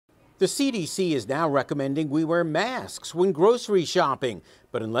The CDC is now recommending we wear masks when grocery shopping.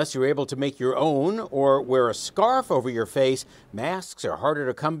 But unless you're able to make your own or wear a scarf over your face, masks are harder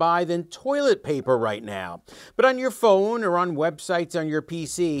to come by than toilet paper right now. But on your phone or on websites on your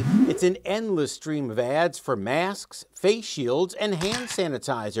PC, it's an endless stream of ads for masks, face shields, and hand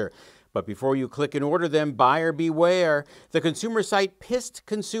sanitizer. But before you click and order them, buyer beware. The consumer site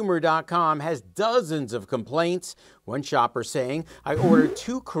pissedconsumer.com has dozens of complaints. One shopper saying, I ordered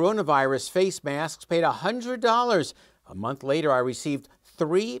 2 coronavirus face masks, paid $100. A month later, I received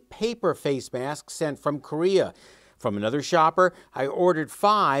 3 paper face masks sent from Korea. From another shopper, I ordered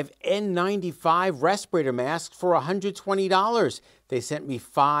 5 N95 respirator masks for $120. They sent me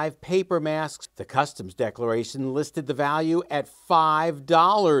 5 paper masks. The customs declaration listed the value at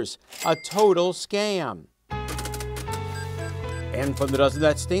 $5. A total scam. And from the Doesn't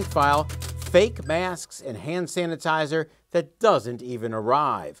That Stink file, fake masks and hand sanitizer that doesn't even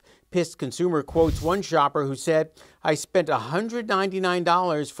arrive. Pissed Consumer quotes one shopper who said, I spent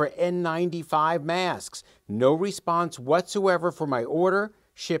 $199 for N95 masks. No response whatsoever for my order,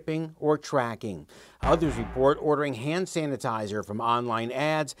 shipping, or tracking. Others report ordering hand sanitizer from online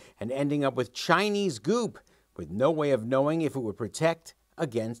ads and ending up with Chinese goop with no way of knowing if it would protect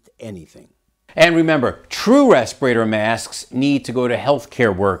against anything. And remember, true respirator masks need to go to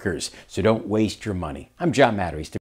healthcare workers, so don't waste your money. I'm John Matteries.